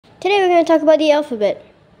Today we're going to talk about the alphabet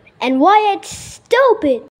and why it's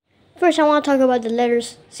stupid. First, I want to talk about the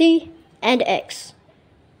letters C and X.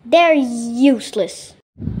 They're useless.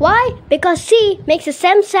 Why? Because C makes the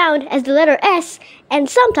same sound as the letter S and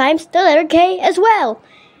sometimes the letter K as well.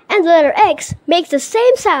 And the letter X makes the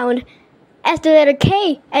same sound as the letter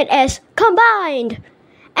K and S combined.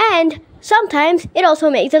 And sometimes it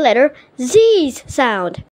also makes the letter Z's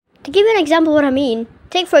sound. To give you an example of what I mean,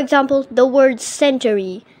 take for example the word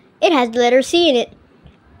century. It has the letter C in it.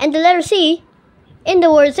 And the letter C in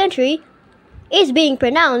the word century is being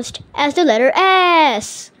pronounced as the letter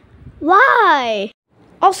S. Why?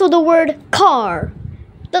 Also the word car.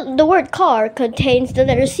 The word car contains the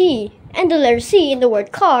letter C. And the letter C in the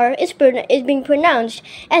word car is being pronounced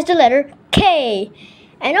as the letter K.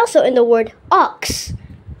 And also in the word ox,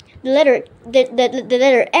 the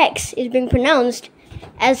letter X is being pronounced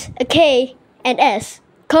as a K and S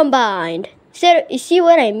combined. So, you see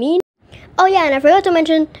what I mean? Oh yeah, and I forgot to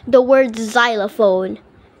mention the word xylophone.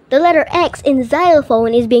 The letter X in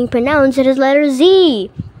xylophone is being pronounced as letter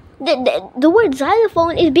Z. The word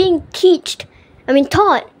xylophone is being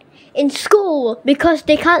taught in school because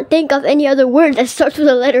they can't think of any other word that starts with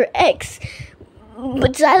the letter X.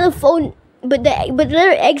 But xylophone, but the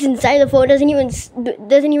letter X in xylophone doesn't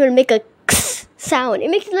even make a X sound. It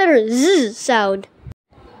makes the letter Z sound.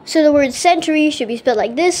 So the word century should be spelled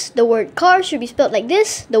like this, the word car should be spelled like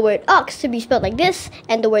this, the word ox should be spelled like this,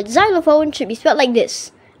 and the word xylophone should be spelled like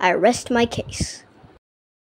this. I rest my case.